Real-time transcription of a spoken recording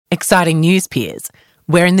Exciting news, peers.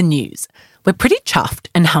 We're in the news. We're pretty chuffed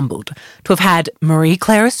and humbled to have had Marie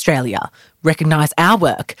Claire Australia recognise our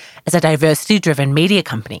work as a diversity-driven media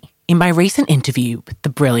company in my recent interview with the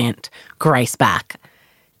brilliant Grace Back.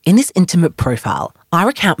 In this intimate profile, I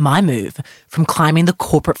recount my move from climbing the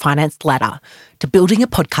corporate finance ladder to building a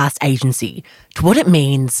podcast agency to what it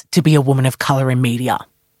means to be a woman of colour in media.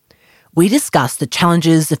 We discuss the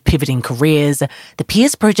challenges of pivoting careers, the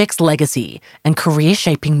Peers Project's legacy, and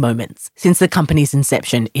career-shaping moments since the company's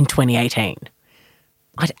inception in 2018.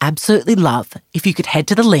 I'd absolutely love if you could head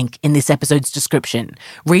to the link in this episode's description,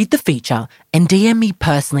 read the feature, and DM me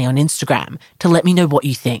personally on Instagram to let me know what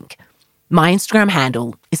you think. My Instagram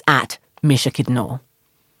handle is @MishaKidnor.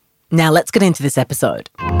 Now let's get into this episode.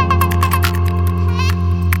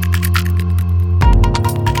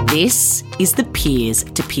 This is the Peers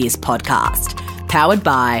to Peers podcast, powered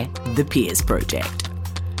by the Peers Project.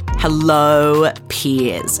 Hello,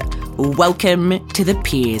 peers. Welcome to the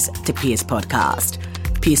Peers to Peers podcast.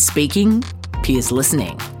 Peers speaking, peers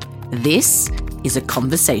listening. This is a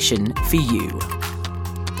conversation for you.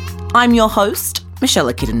 I'm your host,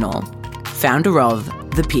 Michelle Kidnor, founder of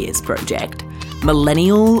the Peers Project,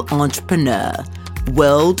 millennial entrepreneur,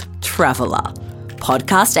 world traveller,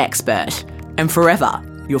 podcast expert, and forever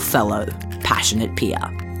your fellow passionate peer.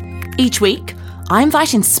 Each week, I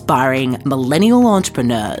invite inspiring millennial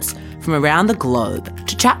entrepreneurs from around the globe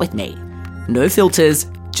to chat with me. No filters,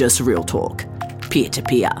 just real talk, peer to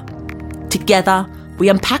peer. Together, we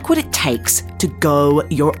unpack what it takes to go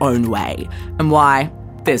your own way and why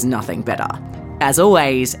there's nothing better. As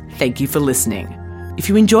always, thank you for listening. If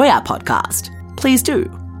you enjoy our podcast, please do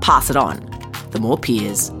pass it on. The more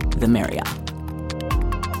peers, the merrier.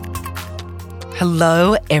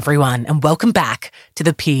 Hello, everyone, and welcome back to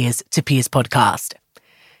the Peers to Peers podcast.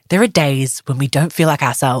 There are days when we don't feel like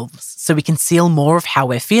ourselves, so we conceal more of how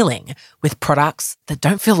we're feeling with products that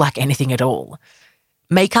don't feel like anything at all.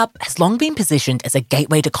 Makeup has long been positioned as a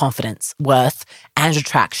gateway to confidence, worth, and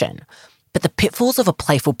attraction, but the pitfalls of a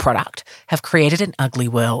playful product have created an ugly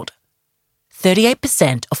world.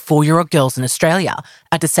 38% of 4-year-old girls in Australia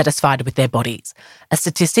are dissatisfied with their bodies, a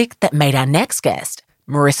statistic that made our next guest,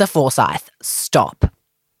 Marissa Forsyth, stop.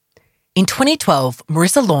 In 2012,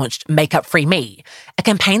 Marissa launched Makeup Free Me, a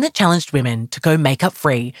campaign that challenged women to go makeup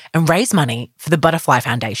free and raise money for the Butterfly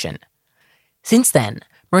Foundation. Since then,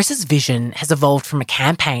 Marissa's vision has evolved from a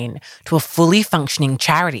campaign to a fully functioning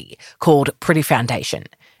charity called Pretty Foundation,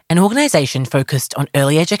 an organisation focused on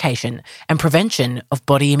early education and prevention of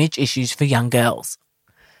body image issues for young girls.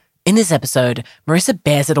 In this episode, Marissa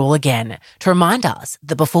bears it all again to remind us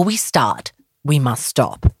that before we start, we must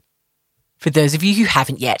stop. For those of you who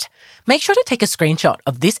haven't yet, make sure to take a screenshot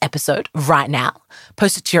of this episode right now,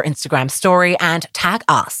 post it to your Instagram story, and tag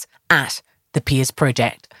us at the Peers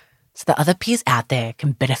Project so that other peers out there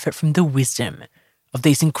can benefit from the wisdom of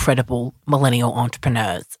these incredible millennial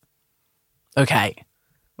entrepreneurs. Okay,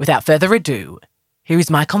 without further ado, here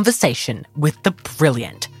is my conversation with the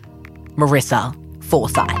brilliant Marissa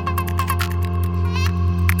Forsyth.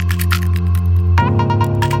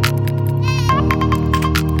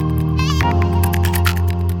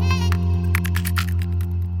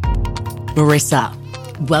 Marissa,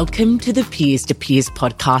 welcome to the Peers to Peers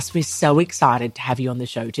podcast. We're so excited to have you on the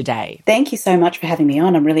show today. Thank you so much for having me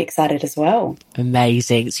on. I'm really excited as well.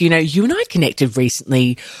 Amazing. So, you and I connected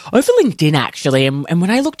recently over LinkedIn, actually. And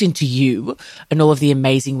when I looked into you and all of the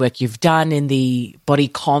amazing work you've done in the body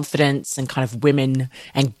confidence and kind of women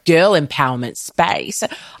and girl empowerment space,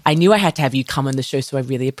 I knew I had to have you come on the show. So I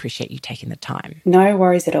really appreciate you taking the time. No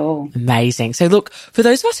worries at all. Amazing. So look, for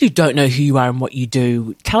those of us who don't know who you are and what you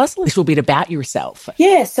do, tell us a little bit about yourself.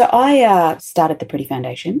 Yeah, so I started the Pretty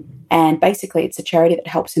Foundation, and basically it's a charity that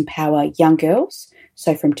helps empower young girls,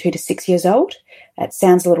 so from 2 to 6 years old. It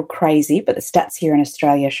sounds a little crazy, but the stats here in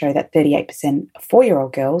Australia show that 38% of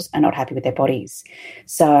 4-year-old girls are not happy with their bodies.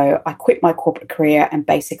 So I quit my corporate career and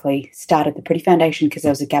basically started the Pretty Foundation because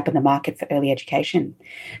there was a gap in the market for early education.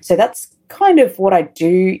 So that's kind of what I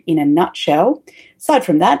do in a nutshell. Aside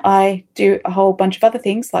from that, I do a whole bunch of other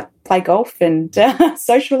things like play golf and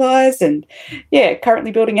socialise and,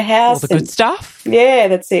 currently building a house. All the good stuff. Yeah,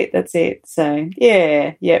 that's it. So,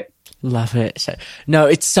 yep. Love it. So, no,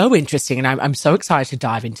 it's so interesting, and I'm so excited to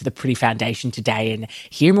dive into the Pretty Foundation today and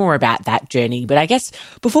hear more about that journey. But I guess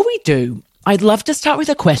before we do, I'd love to start with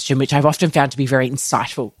a question which I've often found to be very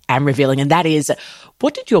insightful and revealing, and that is,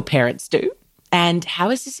 what did your parents do? And how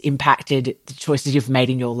has this impacted the choices you've made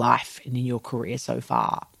in your life and in your career so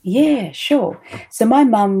far? Yeah, sure. So my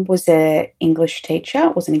mum was an English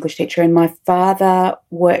teacher, and my father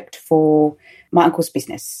worked for my uncle's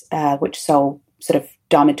business, which sold sort of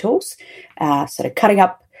diamond tools, sort of cutting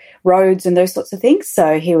up roads and those sorts of things.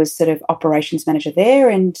 So he was sort of operations manager there.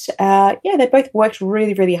 And they both worked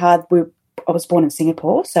really, really hard. I was born in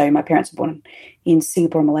Singapore, so my parents were born in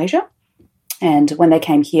Singapore and Malaysia. And when they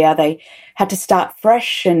came here, they had to start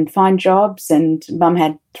fresh and find jobs. And Mum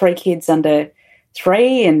had 3 kids under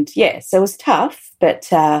 3. And so it was tough,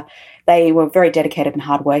 but they were very dedicated and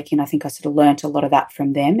hardworking. I think I sort of learnt a lot of that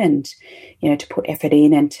from them, and, to put effort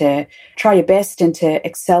in and to try your best and to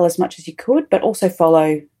excel as much as you could, but also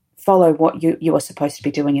follow what you are supposed to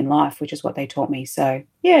be doing in life, which is what they taught me. So,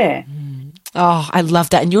 yeah. Oh, I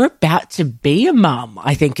love that. And you're about to be a mum,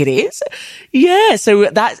 I think it is. Yeah. So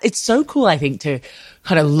it's so cool, I think, to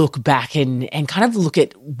kind of look back and kind of look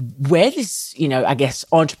at where this, I guess,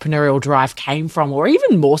 entrepreneurial drive came from, or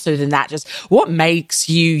even more so than that, just what makes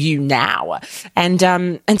you now. And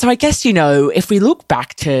so I guess, if we look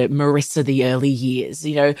back to Marissa, the early years,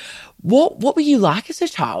 what were you like as a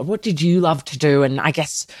child? What did you love to do? And I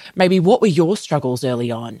guess maybe what were your struggles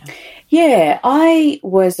early on? Yeah, I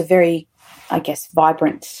was a very,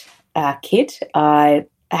 vibrant kid. I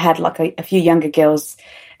had like a few younger girls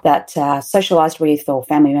that socialised with, or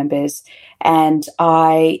family members, and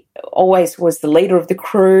I always was the leader of the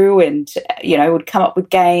crew, and would come up with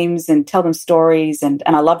games and tell them stories, and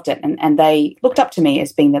I loved it, and they looked up to me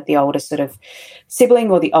as being the older sort of sibling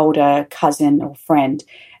or the older cousin or friend,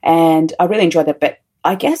 and I really enjoyed that. But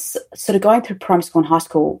I guess sort of going through primary school and high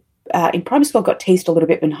school, in primary school I got teased a little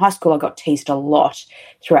bit, but in high school I got teased a lot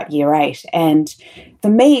throughout year 8. And for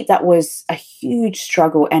me, that was a huge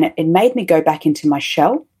struggle, and it made me go back into my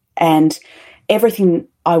shell, and everything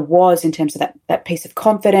I was in terms of that piece of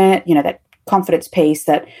confidence, that confidence piece,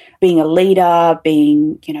 that being a leader,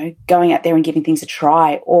 being, going out there and giving things a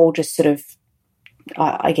try, all just sort of,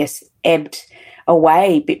 ebbed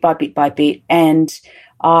away bit by bit by bit. And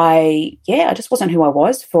I just wasn't who I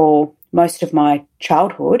was for most of my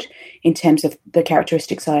childhood in terms of the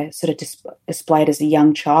characteristics I sort of displayed as a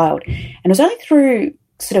young child. And it was only through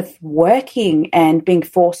sort of working and being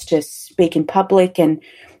forced to speak in public and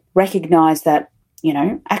recognise that,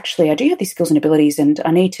 actually I do have these skills and abilities, and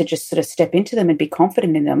I need to just sort of step into them and be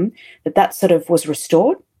confident in them, that sort of was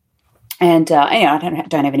restored. And, I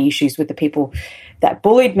don't have any issues with the people that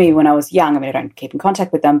bullied me when I was young. I mean, I don't keep in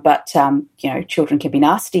contact with them, but, children can be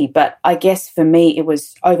nasty. But I guess for me, it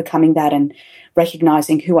was overcoming that and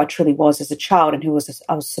recognising who I truly was as a child and who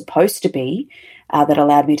I was supposed to be, that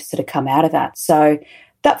allowed me to sort of come out of that. So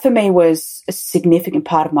that for me was a significant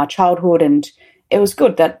part of my childhood, and it was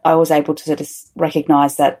good that I was able to sort of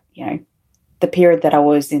recognise that, the period that I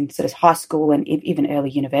was in sort of high school and even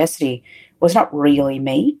early university was not really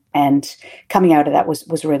me. And coming out of that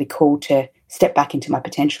was really cool to step back into my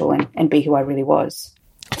potential and be who I really was.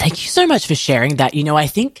 Thank you so much for sharing that. I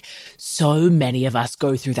think so many of us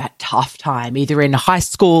go through that tough time, either in high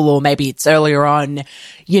school or maybe it's earlier on,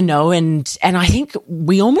 and I think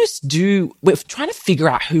we almost do, we're trying to figure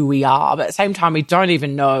out who we are, but at the same time,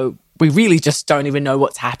 we really just don't even know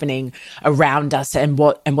what's happening around us and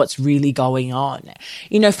what's really going on.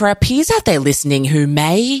 For our peers out there listening who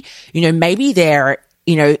maybe they're,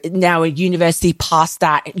 now at university past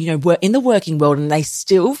that, we're in the working world and they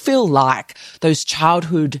still feel like those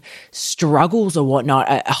childhood struggles or whatnot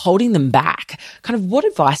are holding them back. Kind of what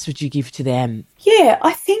advice would you give to them? Yeah,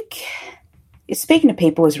 I think speaking to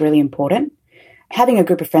people is really important. Having a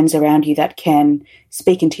group of friends around you that can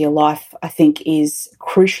speak into your life, I think, is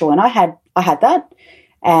crucial. And I had that.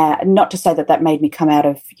 Not to say that made me come out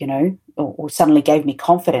of, or suddenly gave me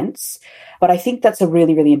confidence, but I think that's a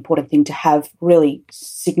really, really important thing, to have really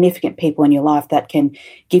significant people in your life that can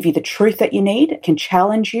give you the truth that you need, can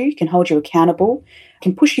challenge you, can hold you accountable,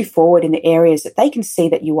 can push you forward in the areas that they can see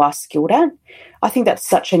that you are skilled at. I think that's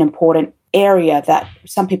such an important area that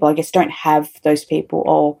some people, I guess, don't have those people,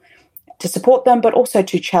 or to support them, but also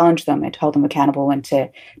to challenge them and to hold them accountable and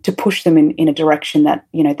to push them in a direction that,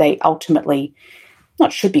 they ultimately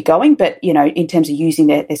not should be going, but, in terms of using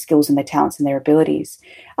their skills and their talents and their abilities.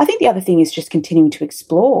 I think the other thing is just continuing to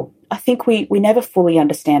explore. I think we never fully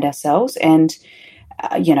understand ourselves. And,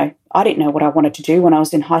 I didn't know what I wanted to do when I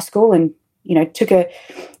was in high school, and, took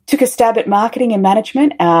a stab at marketing and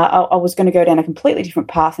management. I was going to go down a completely different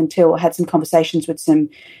path until I had some conversations with some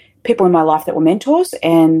people in my life that were mentors,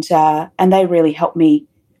 and they really helped me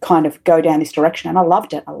kind of go down this direction. And I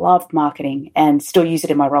loved it. I loved marketing and still use it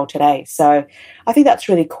in my role today. So I think that's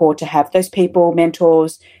really core, to have those people,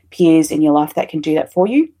 mentors, peers in your life that can do that for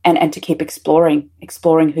you, and to keep exploring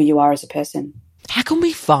who you are as a person. How can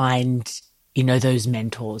we find, those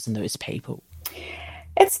mentors and those people?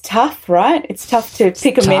 It's tough, right? It's tough to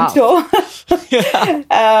pick a mentor,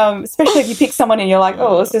 especially if you pick someone and you're like,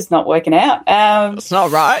 oh, this is not working out. It's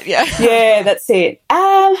not right, yeah. Yeah, that's it.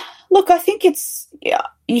 Look, I think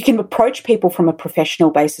you can approach people from a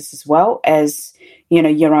professional basis as well as,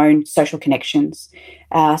 your own social connections.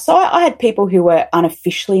 So I had people who were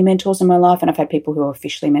unofficially mentors in my life, and I've had people who are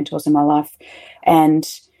officially mentors in my life. And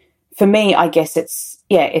for me, I guess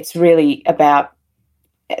it's really about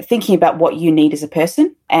thinking about what you need as a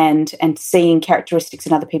person and seeing characteristics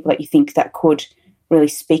in other people that you think that could really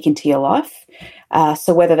speak into your life.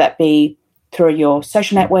 So whether that be through your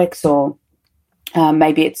social networks or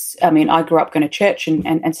maybe I grew up going to church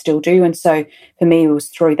and still do. And so for me, it was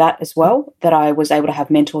through that as well that I was able to have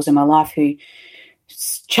mentors in my life who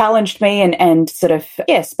challenged me and sort of,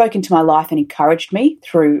 spoke into my life and encouraged me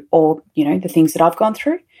through all, the things that I've gone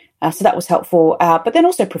through. So that was helpful. But then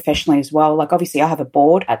also professionally as well. Like obviously I have a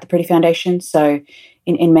board at the Pretty Foundation. So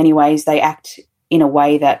in many ways they act in a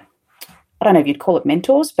way that, I don't know if you'd call it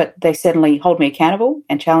mentors, but they certainly hold me accountable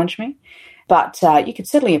and challenge me. But you could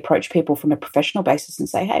certainly approach people from a professional basis and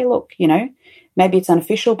say, hey, look, maybe it's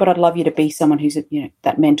unofficial, but I'd love you to be someone who's,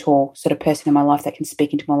 that mentor sort of person in my life that can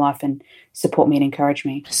speak into my life and support me and encourage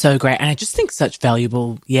me. So great. And I just think such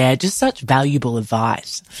valuable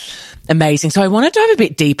advice. Amazing. So I want to dive a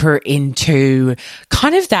bit deeper into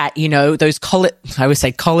kind of that, those college,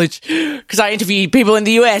 because I interview people in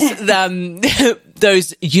the US,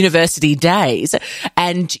 those university days.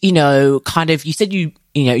 And, you said you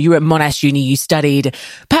were at Monash Uni, you studied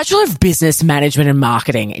Bachelor of Business Management and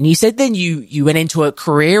Marketing. And you said then you went into a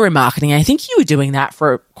career in marketing. And I think you were doing that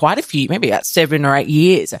for quite a few, maybe about 7 or 8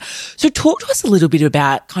 years. So talk to us a little bit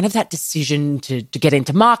about kind of that decision to get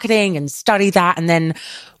into marketing and study that. And then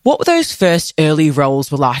what were those first early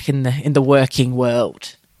roles were like in the working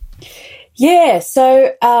world? Yeah.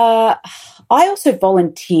 So I also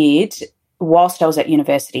volunteered whilst I was at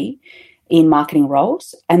university in marketing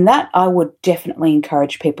roles, and that I would definitely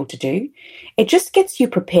encourage people to do. It just gets you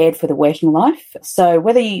prepared for the working life. So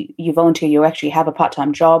whether you volunteer, you actually have a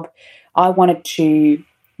part-time job, I wanted to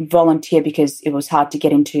volunteer because it was hard to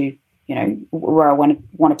get into, where I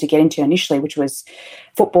wanted to get into initially, which was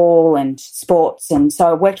football and sports. And so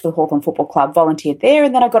I worked for the Hawthorn Football Club, volunteered there,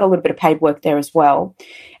 and then I got a little bit of paid work there as well.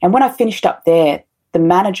 And when I finished up there, the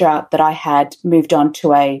manager that I had moved on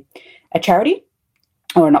to a charity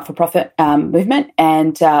or a not-for-profit movement.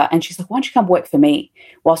 And she's like, why don't you come work for me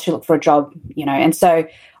whilst you look for a job, And so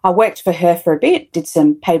I worked for her for a bit, did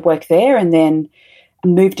some paid work there, and then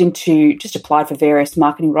moved into, just applied for various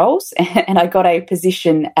marketing roles. And I got a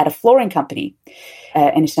position at a flooring company,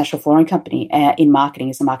 an international flooring company in marketing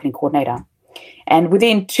as a marketing coordinator. And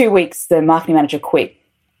within 2 weeks, the marketing manager quit.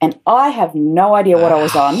 And I have no idea what I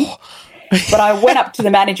was on. But I went up to the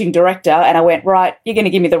managing director and I went, right, you're going to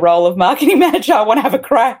give me the role of marketing manager. I want to have a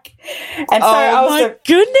crack. And so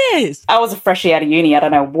goodness. I was a freshie out of uni. I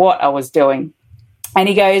don't know what I was doing. And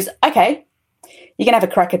he goes, okay, you're going to have a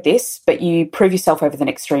crack at this, but you prove yourself over the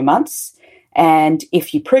next 3 months. And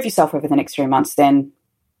if you prove yourself over the next 3 months, then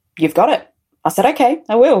you've got it. I said, okay,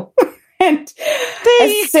 I will. And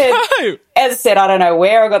as I said, I don't know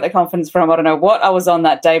where I got the confidence from. I don't know what I was on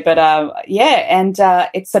that day, but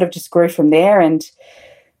it sort of just grew from there. And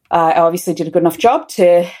I obviously did a good enough job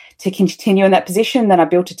to continue in that position. Then I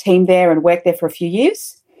built a team there and worked there for a few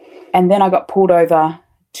years. And then I got pulled over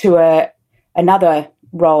to another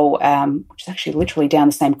role, which is actually literally down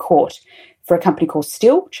the same court, for a company called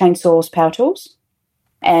Stihl, Chainsaws, Power Tools,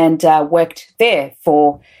 and worked there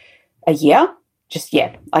for a year.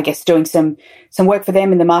 I guess doing some work for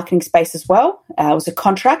them in the marketing space as well. It was a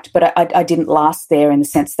contract, but I didn't last there in the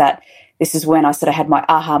sense that this is when I sort of had my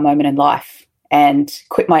aha moment in life and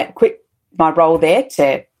quit my role there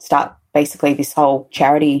to start basically this whole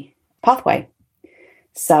charity pathway.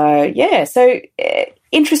 So,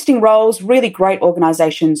 interesting roles, really great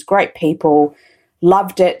organisations, great people,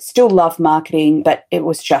 loved it, still love marketing, but it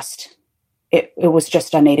was just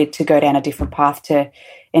I needed to go down a different path to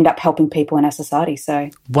end up helping people in our society. So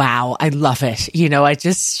wow, I love it.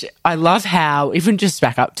 I love how, even just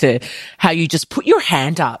back up to how you just put your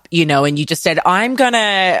hand up, and you just said, I'm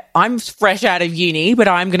fresh out of uni, but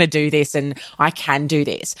I'm gonna do this and I can do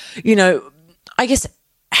this. I guess,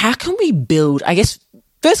 how can we build,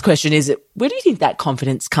 first question is, where do you think that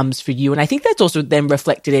confidence comes for you? And I think that's also then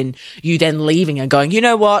reflected in you then leaving and going, you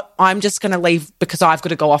know what, I'm just going to leave because I've got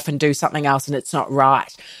to go off and do something else and it's not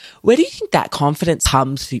right. Where do you think that confidence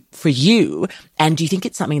comes for you? And do you think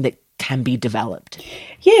it's something that can be developed?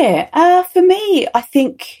 Yeah, for me, I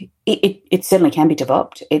think it certainly can be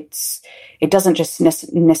developed. It doesn't just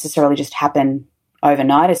necessarily just happen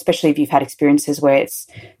overnight, especially if you've had experiences where it's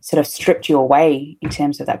sort of stripped you away in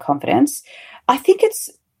terms of that confidence. I think it's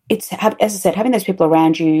as I said, having those people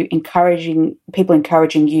around you, encouraging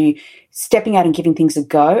you, stepping out and giving things a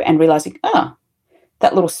go and realizing,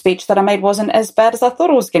 that little speech that I made wasn't as bad as I thought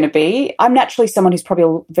it was going to be. I'm naturally someone who's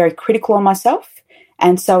probably very critical on myself.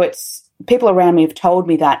 And so it's people around me have told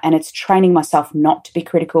me that, and it's training myself not to be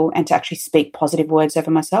critical and to actually speak positive words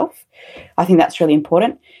over myself. I think that's really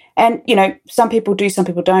important. And, some people do, some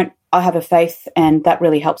people don't. I have a faith, and that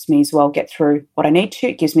really helps me as well get through what I need to.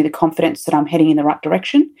 It gives me the confidence that I'm heading in the right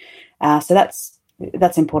direction. So that's an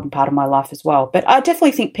important part of my life as well. But I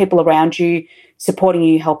definitely think people around you, supporting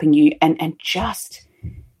you, helping you, and just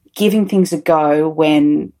giving things a go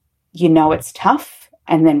when you know it's tough,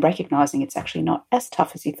 and then recognizing it's actually not as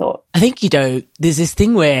tough as you thought. I think, there's this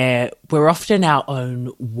thing where we're often our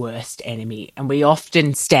own worst enemy, and we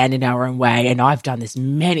often stand in our own way. And I've done this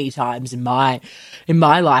many times in my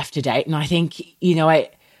life to date. And I think,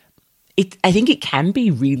 I think it can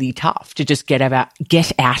be really tough to just get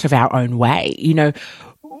out of our own way.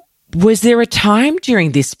 Was there a time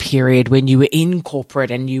during this period when you were in corporate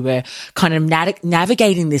and you were kind of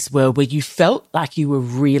navigating this world where you felt like you were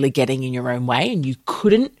really getting in your own way and you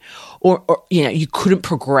couldn't, or you couldn't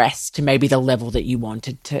progress to maybe the level that you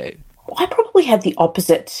wanted to? I probably had the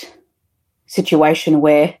opposite situation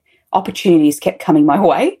where opportunities kept coming my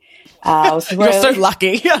way. I was You're so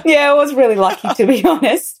lucky. Yeah, I was really lucky, to be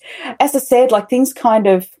honest. As I said, things kind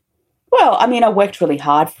of, I worked really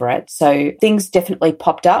hard for it. So things definitely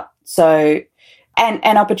popped up. So,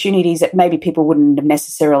 and opportunities that maybe people wouldn't have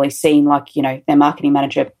necessarily seen, their marketing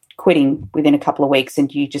manager quitting within a couple of weeks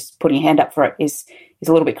and you just putting your hand up for it is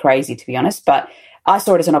a little bit crazy, to be honest. But I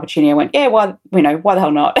saw it as an opportunity. I went, yeah, why the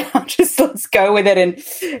hell not? Let's go with it and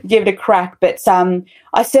give it a crack. But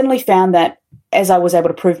I certainly found that as I was able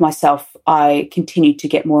to prove myself, I continued to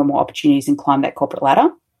get more and more opportunities and climb that corporate ladder.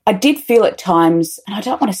 I did feel at times, and I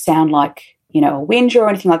don't want to sound like, a whinger or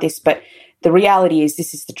anything like this, but the reality is,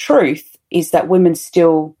 this is the truth, is that women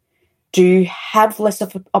still do have less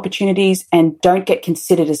of opportunities and don't get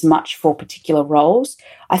considered as much for particular roles.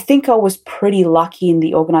 I think I was pretty lucky in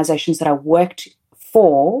the organisations that I worked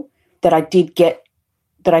for that I did get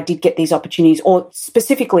these opportunities, or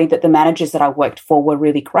specifically that the managers that I worked for were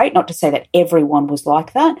really great. Not to say that everyone was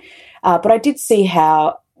like that, but I did see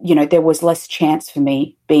how, there was less chance for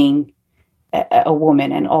me being a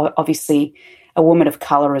woman, and obviously a woman of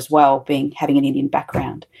colour as well, having an Indian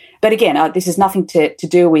background. But again, this is nothing to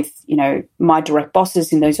do with, my direct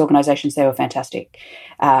bosses in those organisations. They were fantastic.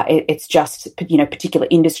 It's just, particular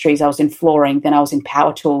industries. I was in flooring, then I was in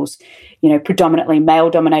power tools, predominantly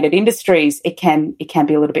male-dominated industries. It can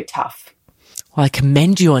be a little bit tough. Well, I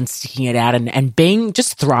commend you on sticking it out and being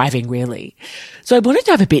just thriving, really. So I wanted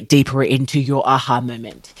to dive a bit deeper into your aha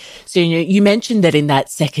moment. So, you mentioned that in that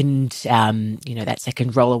second, that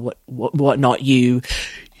second role or whatnot, you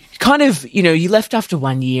kind of, you left after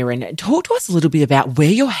 1 year, and talk to us a little bit about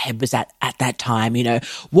where your head was at that time.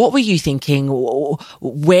 What were you thinking, or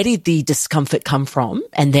where did the discomfort come from?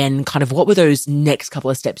 And then kind of what were those next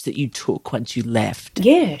couple of steps that you took once you left?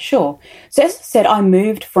 Yeah, sure. So as I said, I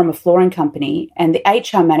moved from a flooring company, and the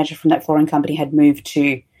HR manager from that flooring company had moved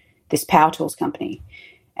to this power tools company.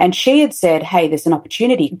 And she had said, hey, there's an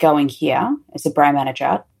opportunity going here as a brand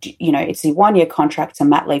manager. It's a 1 year contract, it's a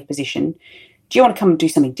mat leave position. Do you want to come and do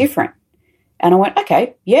something different? And I went,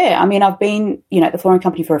 okay, yeah. I've been, at the flooring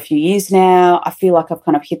company for a few years now. I feel like I've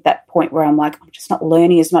kind of hit that point where I'm like, I'm just not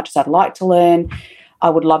learning as much as I'd like to learn. I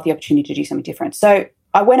would love the opportunity to do something different. So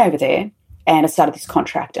I went over there and I started this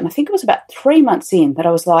contract. And I think it was about 3 months in that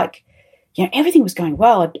I was like, everything was going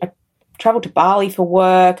well. I traveled to Bali for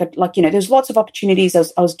work. There's lots of opportunities.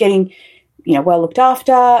 I was getting, well looked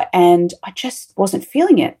after, and I just wasn't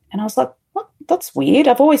feeling it. And I was like, that's weird.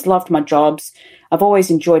 I've always loved my jobs. I've always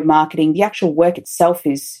enjoyed marketing. The actual work itself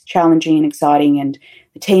is challenging and exciting, and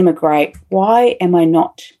the team are great. Why am I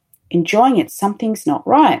not enjoying it? Something's not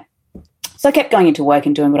right. So I kept going into work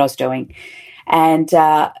and doing what I was doing. And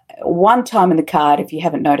one time in the car, if you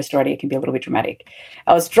haven't noticed already, it can be a little bit dramatic.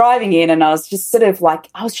 I was driving in and I was just sort of like,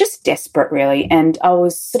 I was just desperate really. And I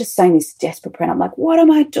was sort of saying this desperate prayer. I'm like, what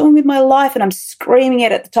am I doing with my life? And I'm screaming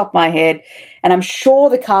it at the top of my head. And I'm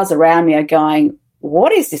sure the cars around me are going,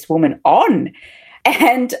 what is this woman on?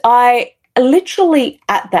 And I literally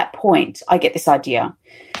at that point, I get this idea.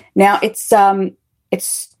 Now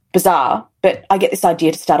it's bizarre, but I get this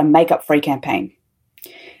idea to start a makeup-free campaign.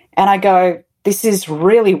 And I go, this is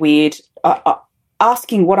really weird.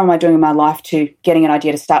 Asking what am I doing in my life to getting an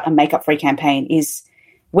idea to start a makeup-free campaign is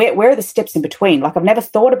where are the steps in between? Like, I've never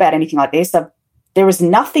thought about anything like this. I've there was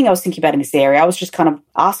nothing I was thinking about in this area. I was just kind of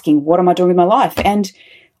asking, what am I doing with my life? And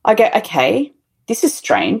I go, okay, this is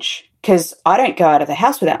strange because I don't go out of the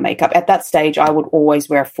house without makeup. At that stage, I would always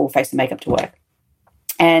wear a full face of makeup to work.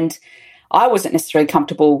 And I wasn't necessarily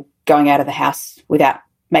comfortable going out of the house without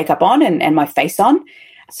makeup on and my face on.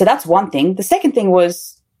 So that's one thing. The second thing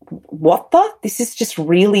was, this is just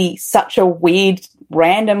really such a weird,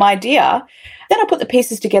 random idea. Then I put the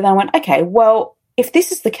pieces together and I went, okay, well, if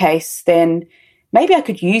this is the case, then maybe I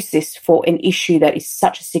could use this for an issue that is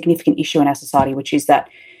such a significant issue in our society, which is that,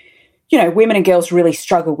 women and girls really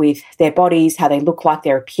struggle with their bodies, how they look like,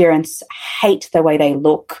 their appearance, hate the way they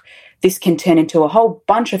look. This can turn into a whole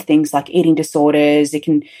bunch of things like eating disorders. It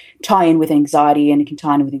can tie in with anxiety and it can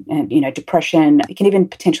tie in with, depression. It can even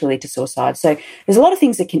potentially lead to suicide. So there's a lot of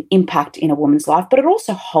things that can impact in a woman's life, but it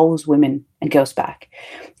also holds women and girls back.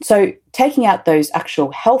 So taking out those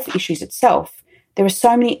actual health issues itself, there are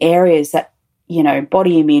so many areas that,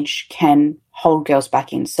 body image can hold girls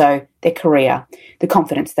back in. So their career, the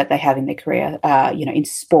confidence that they have in their career, in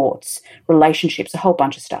sports, relationships, a whole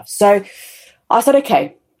bunch of stuff. So I thought,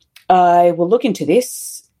 okay, I will look into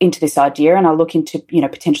this idea, and I'll look into,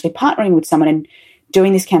 potentially partnering with someone and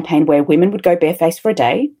doing this campaign where women would go barefaced for a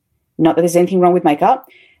day, not that there's anything wrong with makeup,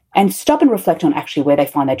 and stop and reflect on actually where they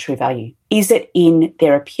find their true value. Is it in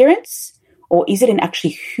their appearance, or is it in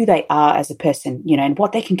actually who they are as a person, and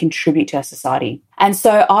what they can contribute to our society? And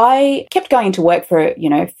so I kept going into work for a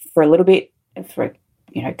little bit, for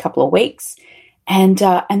a couple of weeks, and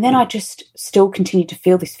then I just still continued to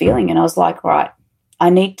feel this feeling, and I was like, right, I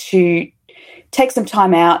need to take some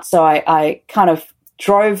time out. So I kind of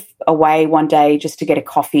drove away one day just to get a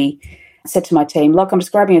coffee. I said to my team, look, I'm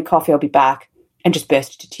just grabbing a coffee, I'll be back, and just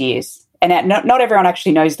burst into tears. And not everyone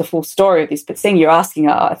actually knows the full story of this, but seeing you're asking,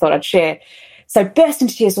 I thought I'd share. So burst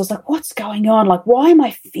into tears. I was like, what's going on? Like, why am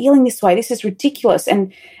I feeling this way? This is ridiculous.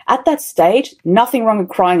 And at that stage, nothing wrong with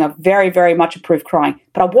crying. I very, very much approve crying.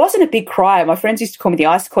 But I wasn't a big crier. My friends used to call me the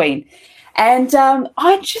Ice Queen. And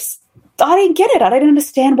I didn't get it. I didn't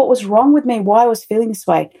understand what was wrong with me, why I was feeling this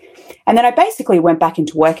way. And then I basically went back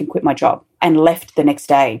into work and quit my job and left the next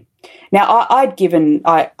day. Now,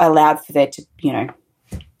 I allowed for there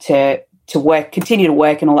to work, continue to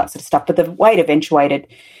work and all that sort of stuff. But the way it eventuated,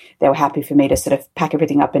 they were happy for me to sort of pack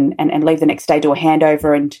everything up and leave the next day, do a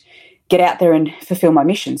handover and get out there and fulfill my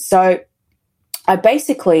mission. So I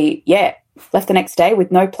basically, left the next day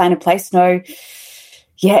with no plan in place, no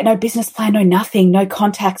business plan, no nothing, no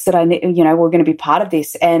contacts that were going to be part of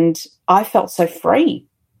this. And I felt so free.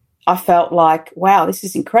 I felt like, wow, this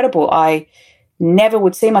is incredible. I never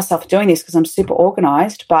would see myself doing this because I'm super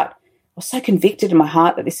organized, but I was so convicted in my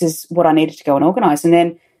heart that this is what I needed to go and organize. And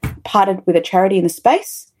then partnered with a charity in the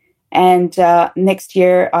space. And next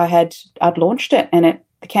year I'd launched it, and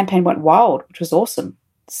the campaign went wild, which was awesome.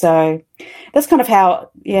 So that's kind of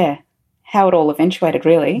how it all eventuated,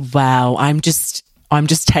 really. Wow. I'm just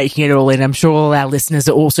taking it all in. I'm sure all our listeners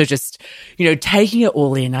are also just, taking it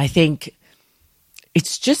all in. I think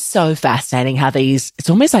it's just so fascinating how it's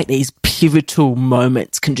almost like these pivotal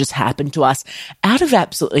moments can just happen to us out of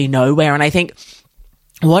absolutely nowhere. And I think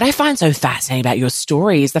what I find so fascinating about your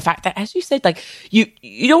story is the fact that, as you said, like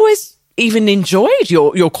you'd always even enjoyed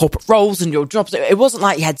your corporate roles and your jobs. It wasn't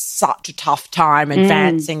like you had such a tough time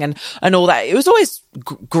advancing and all that. It was always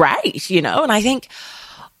great, and I think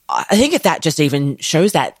if that just even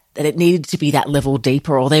shows that it needed to be that level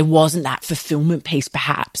deeper, or there wasn't that fulfillment piece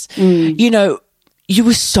perhaps, you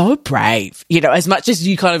were so brave, as much as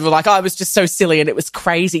you kind of were like, I was just so silly and it was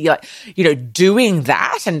crazy, like, doing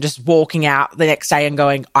that and just walking out the next day and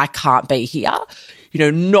going, I can't be here.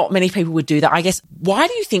 Not many people would do that. I guess, why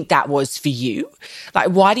do you think that was for you?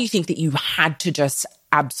 Like, why do you think that you had to just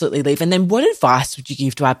absolutely leave? And then what advice would you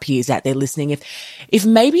give to our peers out there listening if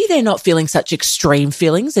maybe they're not feeling such extreme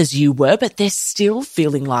feelings as you were, but they're still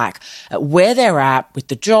feeling like where they're at with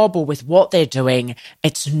the job or with what they're doing,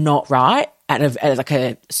 it's not right at like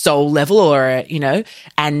a soul level or,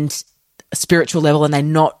 and a spiritual level, and they're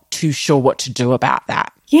not too sure what to do about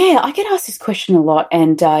that? Yeah, I get asked this question a lot,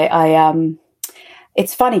 and I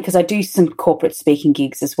it's funny because I do some corporate speaking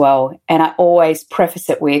gigs as well, and I always preface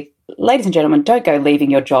it with, ladies and gentlemen, don't go leaving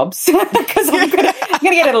your jobs because I'm going to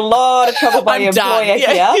get in a lot of trouble by your employer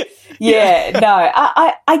here. Yeah, no,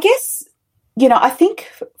 I guess, I think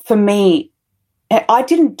for me, I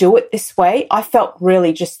didn't do it this way. I felt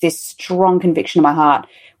really just this strong conviction in my heart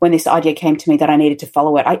when this idea came to me that I needed to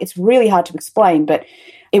follow it. It's really hard to explain, but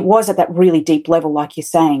it was at that really deep level, like you're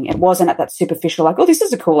saying. It wasn't at that superficial, like, oh, this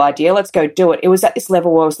is a cool idea, let's go do it. It was at this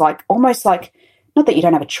level where it was like, almost like, not that you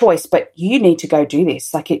don't have a choice, but you need to go do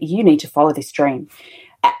this. Like, you need to follow this dream.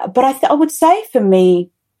 But I would say for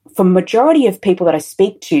me, for majority of people that I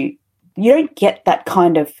speak to, you don't get that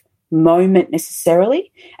kind of moment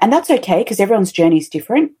necessarily. And that's okay because everyone's journey is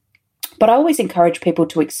different. But I always encourage people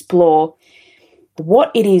to explore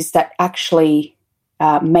what it is that actually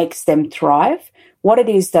makes them thrive, what it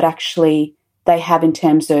is that actually they have in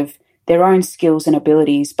terms of their own skills and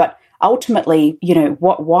abilities. But ultimately,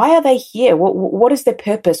 why are they here? What is their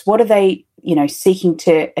purpose? What are they, seeking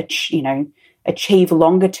to, achieve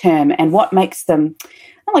longer term? And what makes them, I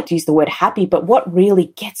don't like to use the word happy, but what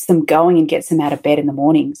really gets them going and gets them out of bed in the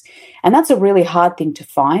mornings? And that's a really hard thing to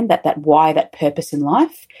find, that why, that purpose in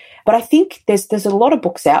life. But I think there's a lot of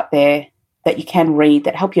books out there that you can read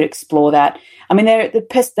that help you to explore that. I mean, there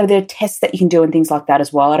are tests that you can do and things like that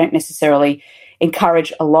as well. I don't necessarily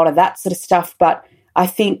encourage a lot of that sort of stuff, but I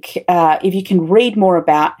think if you can read more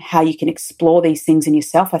about how you can explore these things in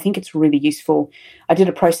yourself, I think it's really useful. I did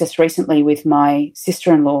a process recently with my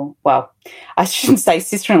sister-in-law. Well, I shouldn't say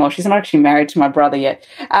sister-in-law. She's not actually married to my brother yet.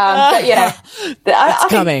 But, it's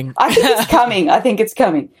coming. I think it's coming. I think it's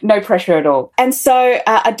coming. No pressure at all. And so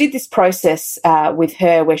I did this process with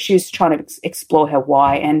her where she was trying to explore her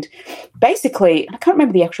why. And basically, I can't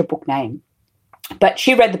remember the actual book name, but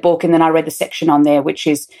she read the book and then I read the section on there, which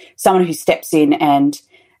is someone who steps in and,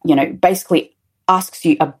 basically asks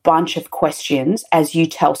you a bunch of questions as you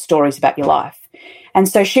tell stories about your life. And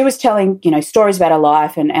so she was telling, stories about her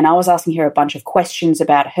life and I was asking her a bunch of questions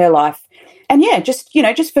about her life. And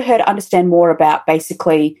just for her to understand more about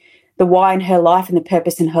basically the why in her life and the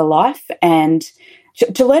purpose in her life and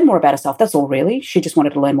to learn more about herself. That's all really. She just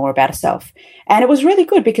wanted to learn more about herself. And it was really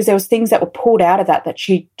good because there was things that were pulled out of that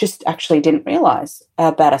she just actually didn't realize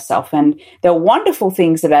about herself. And there were wonderful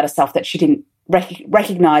things about herself that she didn't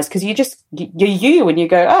recognize because you're you and you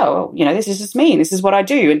go, oh, this is just me and this is what I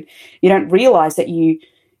do. And you don't realize that you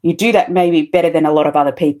do that maybe better than a lot of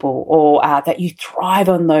other people or that you thrive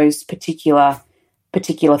on those particular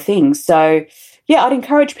things. So yeah, I'd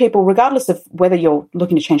encourage people, regardless of whether you're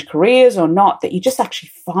looking to change careers or not, that you just actually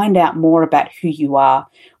find out more about who you are,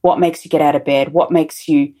 what makes you get out of bed, what makes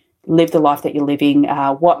you live the life that you're living,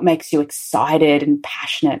 what makes you excited and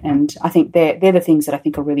passionate. And I think they're the things that I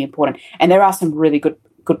think are really important. And there are some really good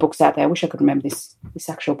books out there. I wish I could remember this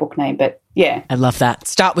actual book name, but yeah. I love that.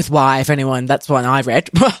 Start with Why, if anyone, that's one I read.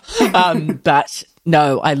 But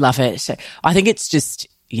no, I love it. I think it's just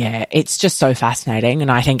so fascinating.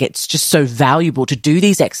 And I think it's just so valuable to do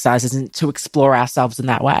these exercises and to explore ourselves in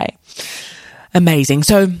that way. Amazing.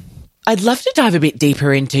 So I'd love to dive a bit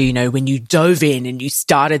deeper into, when you dove in and you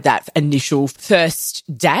started that initial first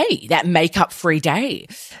day, that makeup-free day.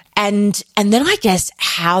 And then I guess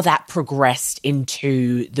how that progressed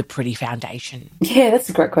into the Pretty Foundation. Yeah, that's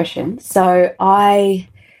a great question. So I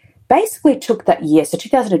basically took that year, so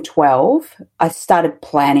 2012, I started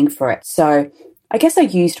planning for it. So I guess I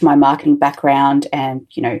used my marketing background and,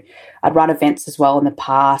 I'd run events as well in the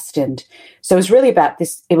past. And so it was really about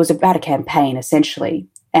this, it was about a campaign essentially.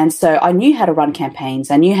 And so I knew how to run campaigns.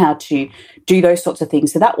 I knew how to do those sorts of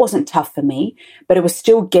things. So that wasn't tough for me, but it was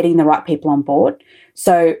still getting the right people on board.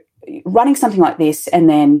 So running something like this and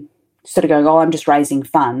then sort of going, oh, I'm just raising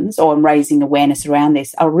funds or I'm raising awareness around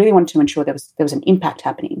this. I really wanted to ensure there was an impact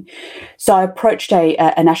happening. So I approached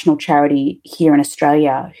a national charity here in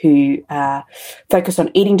Australia who focused on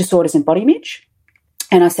eating disorders and body image.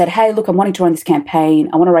 And I said, hey, look, I'm wanting to run this campaign.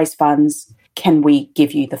 I want to raise funds. Can we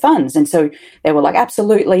give you the funds? And so they were like,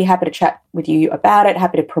 absolutely, happy to chat with you about it,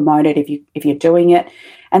 happy to promote it if you're doing it.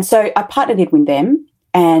 And so I partnered in with them.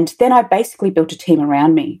 And then I basically built a team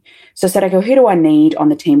around me. So I said, okay, who do I need on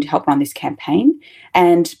the team to help run this campaign?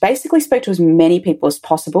 And basically spoke to as many people as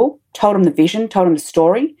possible, told them the vision, told them the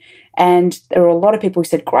story. And there were a lot of people who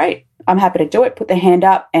said, great, I'm happy to do it, put their hand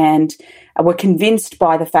up, and were convinced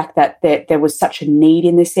by the fact that there was such a need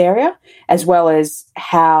in this area, as well as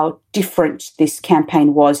how different this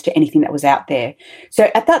campaign was to anything that was out there. So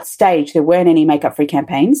at that stage, there weren't any makeup-free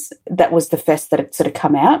campaigns. That was the first that had sort of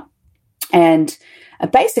come out. And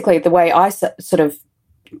basically, the way I sort of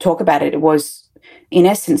talk about it, it was, in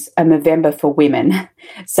essence, a Movember for women.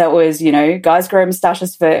 So it was, guys grow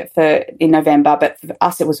moustaches for in November, but for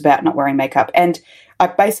us, it was about not wearing makeup. And I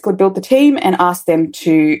basically built the team and asked them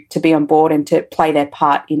to be on board and to play their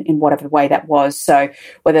part in whatever way that was. So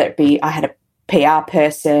whether it be I had a PR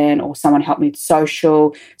person or someone helped me with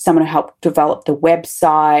social, someone who helped develop the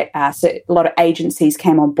website. So a lot of agencies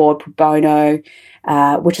came on board pro bono,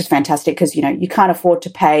 which is fantastic because, you can't afford to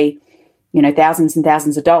pay, thousands and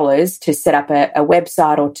thousands of dollars to set up a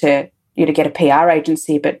website or to get a PR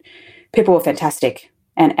agency. But people were fantastic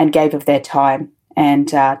and gave of their time. and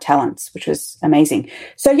talents, which was amazing.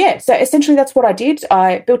 So essentially that's what I did.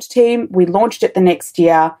 I built a team. We launched it the next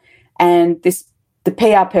year, and the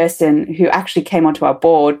PR person who actually came onto our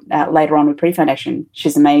board later on with Pretty Foundation,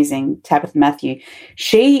 she's amazing, Tabitha Matthew.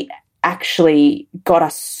 She actually got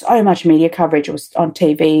us so much media coverage. It was on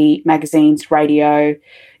TV, magazines, radio,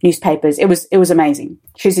 newspapers. It was amazing.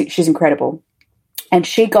 She's incredible. And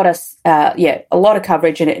she got us, a lot of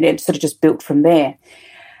coverage, and it sort of just built from there.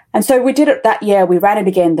 And so we did it that year. We ran it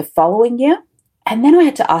again the following year. And then I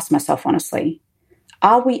had to ask myself, honestly,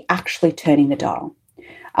 are we actually turning the dial?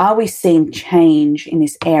 Are we seeing change in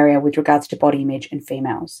this area with regards to body image and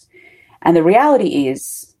females? And the reality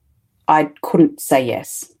is I couldn't say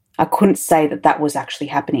yes. I couldn't say that was actually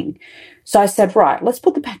happening. So I said, right, let's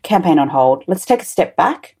put the campaign on hold. Let's take a step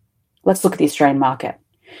back. Let's look at the Australian market.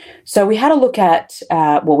 So we had a look at,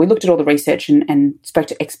 we looked at all the research and spoke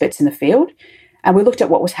to experts in the field, and we looked at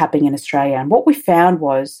what was happening in Australia. And what we found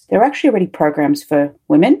was there are actually already programs for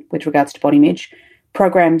women with regards to body image,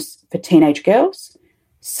 programs for teenage girls,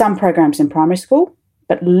 some programs in primary school,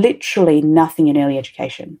 but literally nothing in early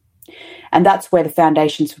education. And that's where the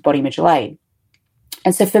foundations for body image are laid.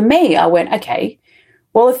 And so for me, I went, okay,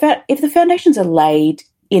 well, if the foundations are laid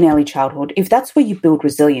in early childhood, if that's where you build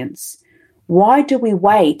resilience, why do we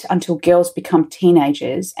wait until girls become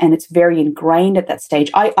teenagers and it's very ingrained at that stage?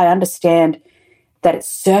 I understand that it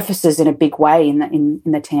surfaces in a big way in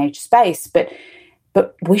the teenage space, but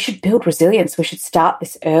we should build resilience. We should start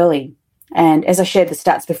this early. And as I shared the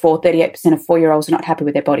stats before, 38% of 4-year-olds are not happy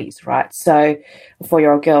with their bodies, right? So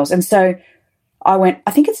 4-year-old girls. And so I went,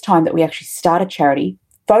 I think it's time that we actually start a charity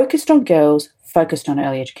focused on girls, focused on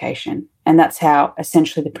early education. And that's how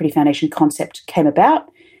essentially the Pretty Foundation concept came about.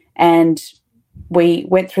 And we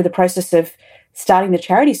went through the process of starting the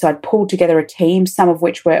charity. So I'd pulled together a team, some of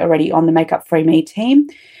which were already on the Makeup Free Me team,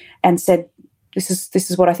 and said, this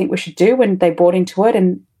is what I think we should do. And they bought into it,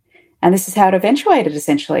 and this is how it eventuated,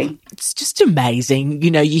 essentially. It's just amazing.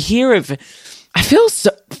 You hear of, I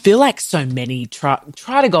feel like so many try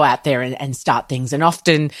to go out there and start things, and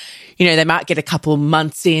often, they might get a couple of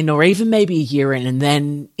months in or even maybe a year in, and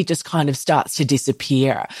then it just kind of starts to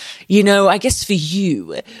disappear. I guess for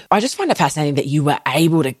you, I just find it fascinating that you were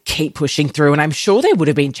able to keep pushing through, and I'm sure there would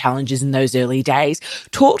have been challenges in those early days.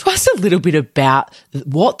 Talk to us a little bit about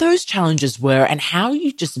what those challenges were and how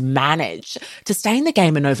you just managed to stay in the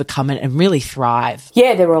game and overcome it and really thrive.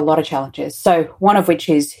 Yeah, there were a lot of challenges. So one of which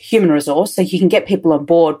is human resource. So you can get people on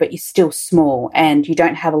board, but you're still small and you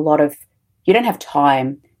don't have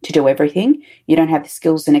time to do everything. You don't have the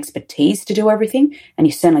skills and expertise to do everything, and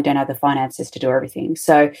you certainly don't have the finances to do everything.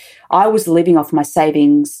 So I was living off my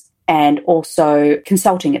savings and also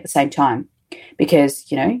consulting at the same time,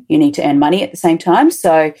 because, you need to earn money at the same time.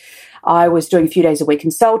 So I was doing a few days a week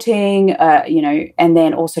consulting, and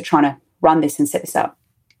then also trying to run this and set this up.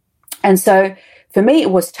 And so for me, it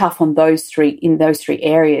was tough in those three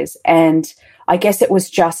areas. And I guess it was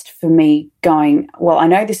just for me going, well, I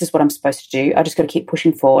know this is what I'm supposed to do. I just got to keep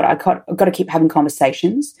pushing forward. I've got to keep having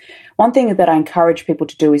conversations. One thing that I encourage people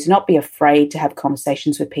to do is not be afraid to have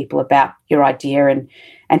conversations with people about your idea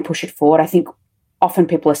and push it forward. I think often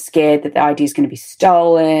people are scared that the idea is going to be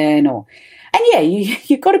stolen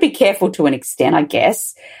you've got to be careful to an extent, I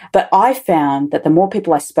guess. But I found that the more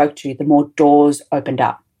people I spoke to, the more doors opened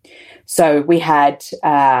up. So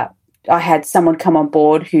I had someone come on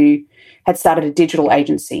board who had started a digital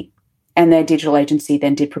agency, and their digital agency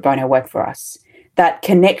then did pro bono work for us. That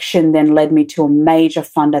connection then led me to a major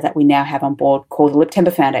funder that we now have on board called the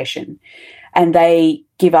Liptember Foundation. And they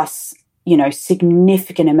give us,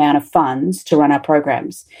 significant amount of funds to run our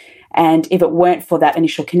programs. And if it weren't for that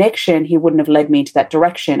initial connection, he wouldn't have led me into that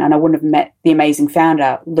direction, and I wouldn't have met the amazing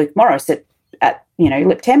founder, Luke Morris, at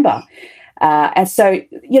Liptember. And so,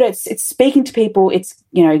 it's speaking to people, it's,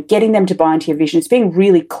 getting them to buy into your vision. It's being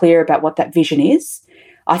really clear about what that vision is.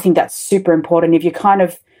 I think that's super important. If you're kind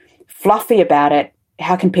of fluffy about it,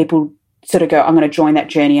 how can people sort of go, I'm going to join that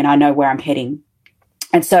journey and I know where I'm heading?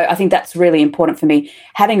 And so I think that's really important for me.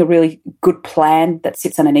 Having a really good plan that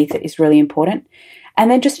sits underneath it is really important.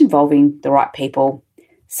 And then just involving the right people.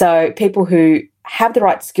 So people who have the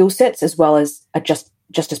right skill sets as well as are just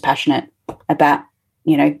as passionate about,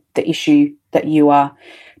 the issue that you are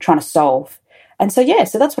trying to solve. And so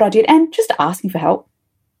that's what I did. And just asking for help.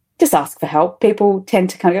 Just ask for help. People tend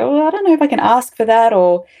to kind of go, well, I don't know if I can ask for that,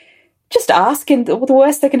 or just ask, and the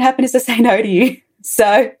worst that can happen is to say no to you.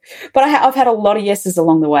 So, but I've had a lot of yeses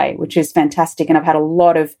along the way, which is fantastic. And I've had a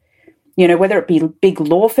lot of, whether it be big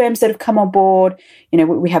law firms that have come on board,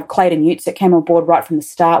 we have Clayton Utz that came on board right from the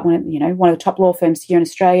start, one of the top law firms here in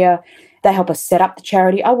Australia. They help us set up the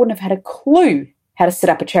charity. I wouldn't have had a clue how to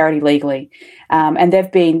set up a charity legally. And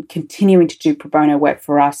they've been continuing to do pro bono work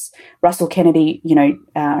for us. Russell Kennedy,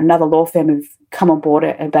 another law firm, have come on board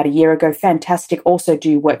about a year ago. Fantastic. Also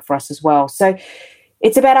do work for us as well. So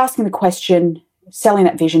it's about asking the question, selling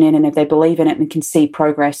that vision in, and if they believe in it and can see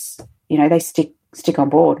progress, they stick on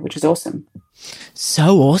board, which is awesome.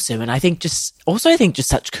 So awesome. And I think just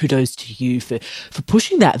such kudos to you for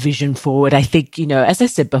pushing that vision forward. I think, as I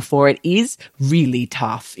said before, it is really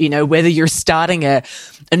tough, whether you're starting a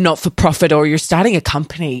not-for-profit or you're starting a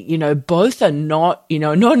company, both are not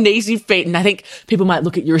an easy feat. And I think people might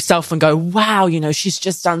look at yourself and go, wow, she's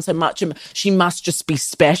just done so much and she must just be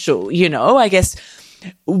special, I guess.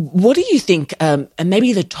 What do you think, and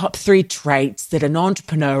maybe the top 3 traits that an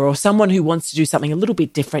entrepreneur or someone who wants to do something a little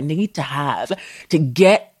bit different need to have to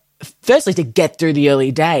get through the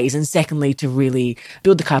early days, and secondly, to really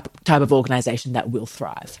build the type of organization that will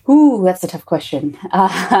thrive? Ooh, that's a tough question.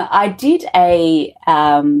 I did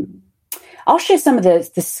I'll share some of the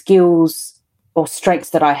skills or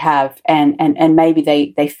strengths that I have, and maybe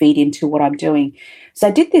they feed into what I'm doing. So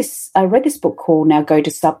I read this book called Now Go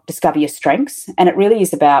Discover Your Strengths, and it really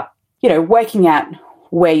is about, working out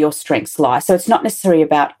where your strengths lie. So it's not necessarily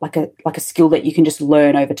about like a skill that you can just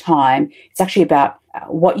learn over time. It's actually about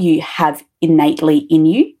what you have innately in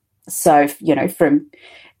you. So,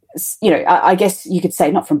 I guess you could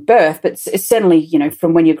say not from birth, but certainly,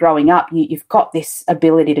 from when you're growing up, you've got this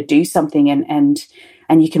ability to do something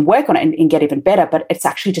and you can work on it and get even better, but it's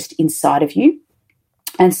actually just inside of you.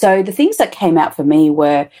 And so the things that came out for me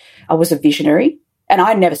were I was a visionary, and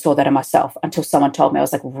I never saw that in myself until someone told me. I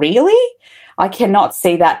was like, really? I cannot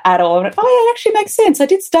see that at all. And, it actually makes sense. I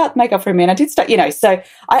did start Makeup for a Man. I did start, so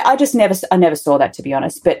I just never saw that, to be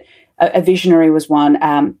honest. But a visionary was one.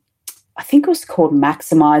 I think it was called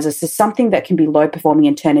Maximizer. So something that can be low performing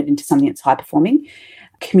and turn it into something that's high performing.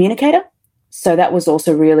 Communicator. So that was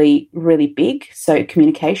also really, really big. So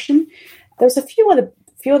communication. There was a few other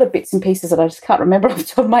bits and pieces that I just can't remember off the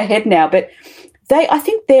top of my head now, but I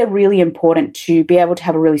think they're really important to be able to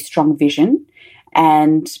have a really strong vision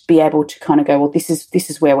and be able to kind of go, well, this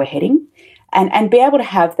is where we're heading, and be able to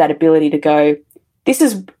have that ability to go, this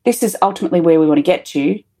is ultimately where we want to get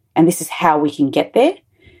to, and this is how we can get there.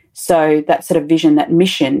 So that sort of vision, that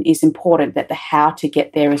mission is important, that the how to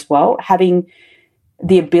get there as well. Having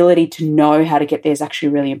the ability to know how to get there is actually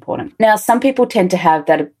really important. Now, some people tend to have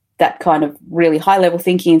that kind of really high-level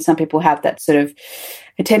thinking, and some people have that sort of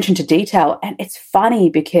attention to detail. And it's funny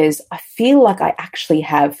because I feel like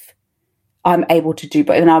I'm able to do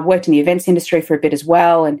both. And I've worked in the events industry for a bit as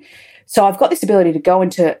well. And so I've got this ability to go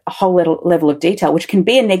into a whole level of detail, which can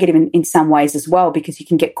be a negative in some ways as well, because you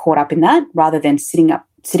can get caught up in that rather than sitting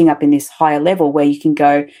up in this higher level where you can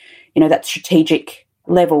go, that strategic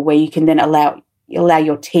level where you can then allow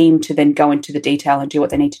your team to then go into the detail and do what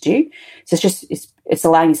they need to do. So it's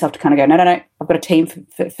allowing yourself to kind of go, no, I've got a team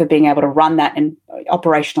for being able to run that and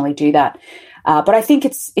operationally do that. But I think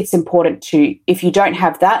it's important to, if you don't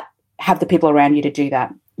have that, have the people around you to do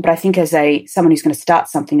that. But I think as someone who's going to start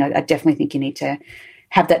something, I definitely think you need to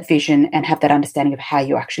have that vision and have that understanding of how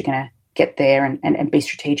you're actually going to get there and be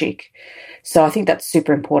strategic. So I think that's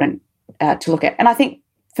super important to look at. And I think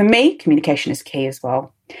for me, communication is key as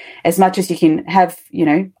well. As much as you can have,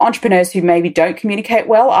 entrepreneurs who maybe don't communicate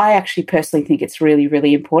well, I actually personally think it's really,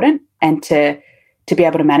 really important. And to be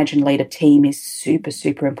able to manage and lead a team is super,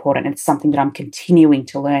 super important. It's something that I'm continuing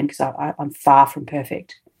to learn because I'm far from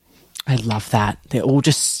perfect. I love that. They're all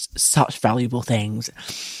just such valuable things.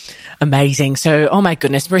 Amazing. So, oh my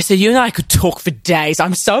goodness, Marissa, you and I could talk for days.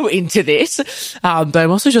 I'm so into this, but I'm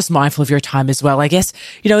also just mindful of your time as well. I guess,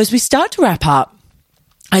 as we start to wrap up,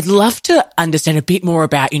 I'd love to understand a bit more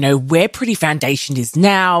about, where Pretty Foundation is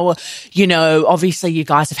now. Obviously you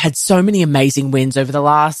guys have had so many amazing wins over the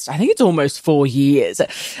last, I think it's almost 4 years.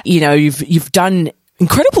 You've done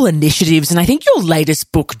incredible initiatives, and I think your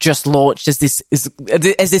latest book just launched as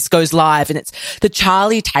this goes live, and it's the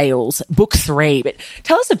Charlie Tales book 3. But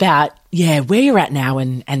tell us about where you're at now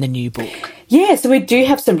and the new book. Yeah, so we do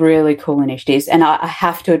have some really cool initiatives, and I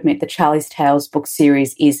have to admit the Charlie's Tales book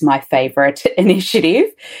series is my favourite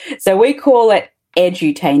initiative. So we call it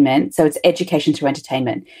edutainment, so it's education through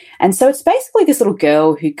entertainment. And so it's basically this little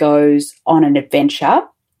girl who goes on an adventure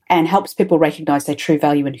and helps people recognise their true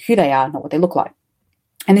value and who they are, not what they look like.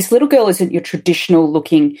 And this little girl isn't your traditional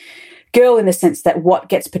looking girl in the sense that what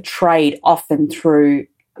gets portrayed often through,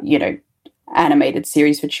 animated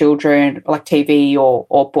series for children like TV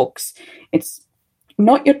or books. It's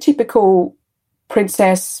not your typical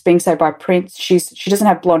princess being saved by a prince. She doesn't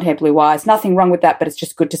have blonde hair, blue eyes. Nothing wrong with that, but it's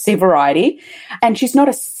just good to see variety. And she's not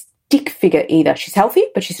a stick figure either. She's healthy,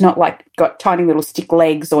 but she's not like got tiny little stick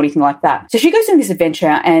legs or anything like that. So she goes on this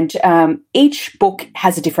adventure, and each book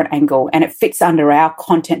has a different angle, and it fits under our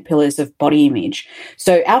content pillars of body image.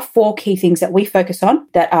 So our 4 key things that we focus on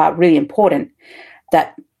that are really important,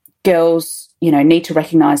 that girls, need to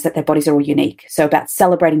recognize that their bodies are all unique. So about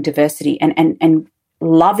celebrating diversity and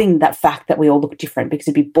loving that fact that we all look different, because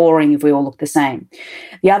it'd be boring if we all look the same.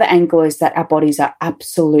 The other angle is that our bodies are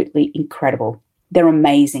absolutely incredible. They're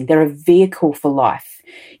amazing. They're a vehicle for life.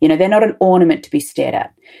 They're not an ornament to be stared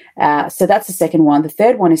at. So that's the second one. The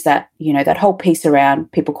third one is that, that whole piece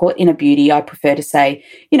around, people call it inner beauty. I prefer to say,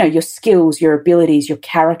 your skills, your abilities, your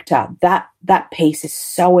character, that piece is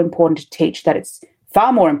so important to teach, that it's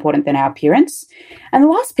far more important than our appearance. And the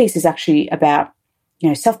last piece is actually about,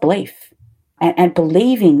 self-belief. And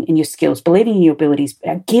believing in your skills, believing in your abilities,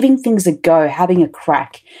 giving things a go, having a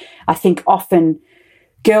crack. I think often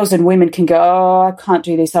girls and women can go, oh, I can't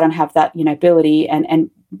do this, I don't have that, ability.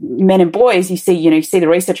 And men and boys, you see the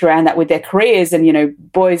research around that with their careers, and,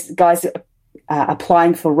 guys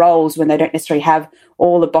applying for roles when they don't necessarily have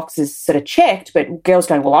all the boxes sort of checked, but girls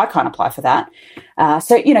going, well, I can't apply for that.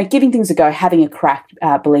 So, giving things a go, having a crack,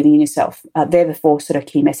 believing in yourself, they're the 4 sort of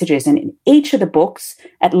key messages. And in each of the books,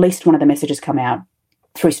 at least one of the messages come out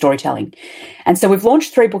through storytelling. And so we've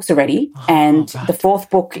launched 3 books already, and the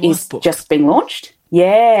 4th book is just being launched.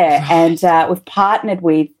 Yeah. Right. And we've partnered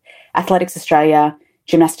with Athletics Australia,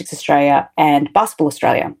 Gymnastics Australia, and Basketball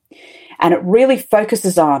Australia. And it really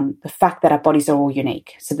focuses on the fact that our bodies are all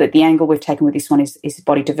unique. So that the angle we've taken with this one is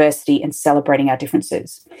body diversity and celebrating our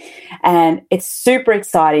differences. And it's super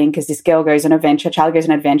exciting because this girl goes on an adventure, Charlie goes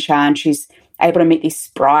on an adventure, and she's able to meet these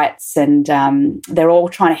sprites, and they're all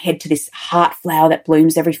trying to head to this heart flower that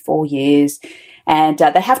blooms every 4 years. And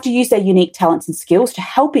they have to use their unique talents and skills to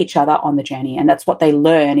help each other on the journey. And that's what they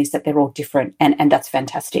learn, is that they're all different. And that's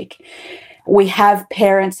fantastic. We have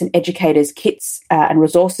parents and educators kits and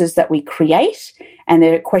resources that we create, and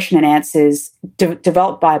they're question and answers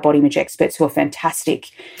developed by our body image experts who are fantastic,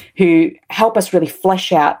 who help us really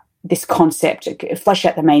flesh out this concept, flesh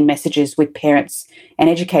out the main messages with parents and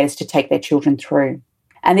educators to take their children through.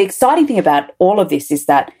 And the exciting thing about all of this is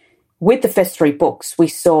that with the first 3 books, we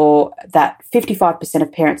saw that 55%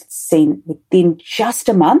 of parents had seen within just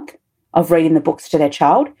a month of reading the books to their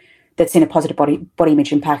child, that's seen a positive body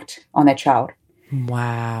image impact on their child.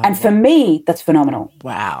 Wow. And for me, that's phenomenal.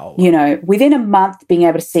 Wow. Within a month, being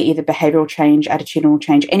able to see either behavioural change, attitudinal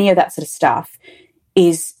change, any of that sort of stuff,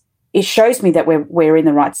 it shows me that we're in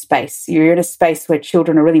the right space. You're in a space where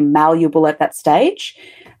children are really malleable at that stage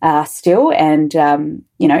still. And,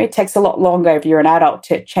 it takes a lot longer if you're an adult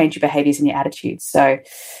to change your behaviours and your attitudes. So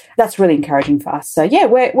that's really encouraging for us. So, yeah,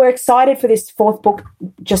 we're excited for this 4th book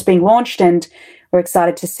just being launched, and we're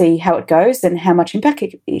excited to see how it goes and how much impact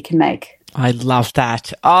it can make. I love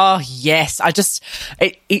that. Oh, yes.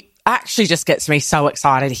 It actually just gets me so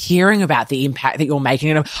excited hearing about the impact that you're making.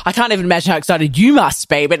 And I can't even imagine how excited you must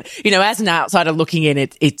be. But, as an outsider looking in,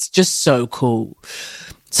 it's just so cool.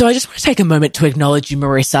 So I just want to take a moment to acknowledge you,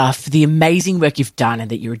 Marissa, for the amazing work you've done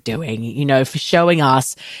and that you're doing, for showing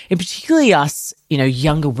us, and particularly us,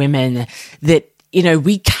 younger women, that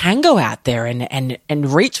we can go out there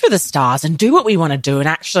and reach for the stars and do what we want to do and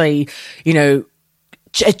actually,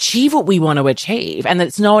 achieve what we want to achieve. And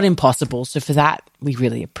it's not impossible. So for that, we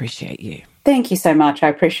really appreciate you. Thank you so much. I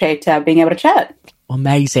appreciate being able to chat.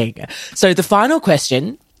 Amazing. So the final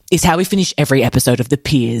question is how we finish every episode of the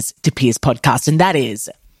Peers to Peers podcast. And that is,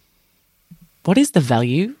 what is the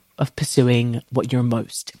value of pursuing what you're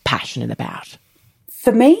most passionate about?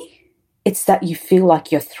 For me, it's that you feel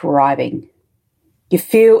like you're thriving. You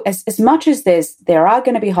feel as much as there are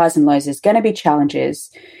going to be highs and lows, there's going to be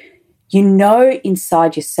challenges,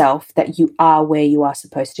 inside yourself that you are where you are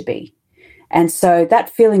supposed to be. And so that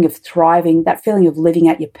feeling of thriving, that feeling of living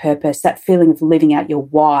out your purpose, that feeling of living out your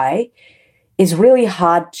why is really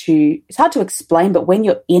hard to explain. But when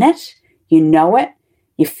you're in it, you know it,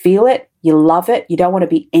 you feel it, you love it, you don't want to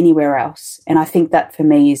be anywhere else. And I think that for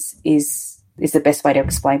me is the best way to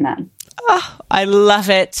explain that. Oh, I love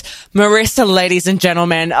it. Marissa, ladies and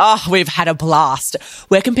gentlemen, we've had a blast.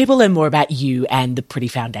 Where can people learn more about you and the Pretty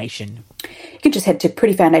Foundation? You can just head to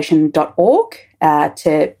prettyfoundation.org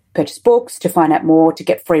to purchase books, to find out more, to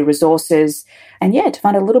get free resources, and to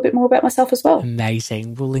find a little bit more about myself as well.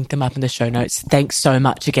 Amazing. We'll link them up in the show notes. Thanks so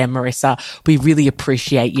much again, Marissa. We really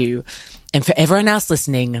appreciate you. And for everyone else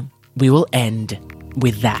listening, we will end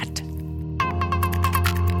with that.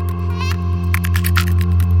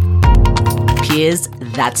 Peers,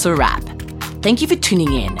 that's a wrap. Thank you for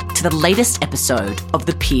tuning in to the latest episode of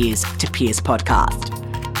the Peers to Peers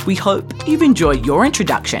podcast. We hope you've enjoyed your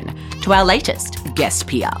introduction to our latest guest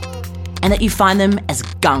peer, and that you find them as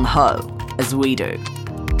gung-ho as we do,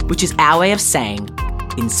 which is our way of saying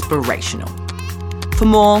inspirational. For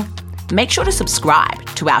more, make sure to subscribe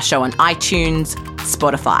to our show on iTunes,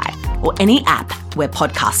 Spotify, or any app where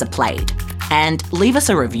podcasts are played, and leave us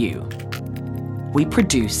a review. We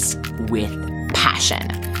produce with passion,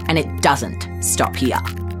 and it doesn't stop here.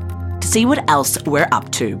 To see what else we're up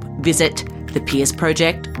to, visit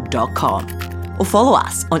thepeersproject.com or follow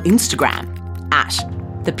us on Instagram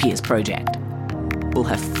 @thepeersproject. We'll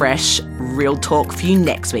have fresh, real talk for you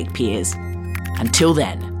next week, peers. Until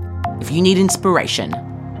then, if you need inspiration,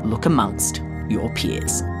 look amongst your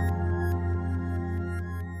peers.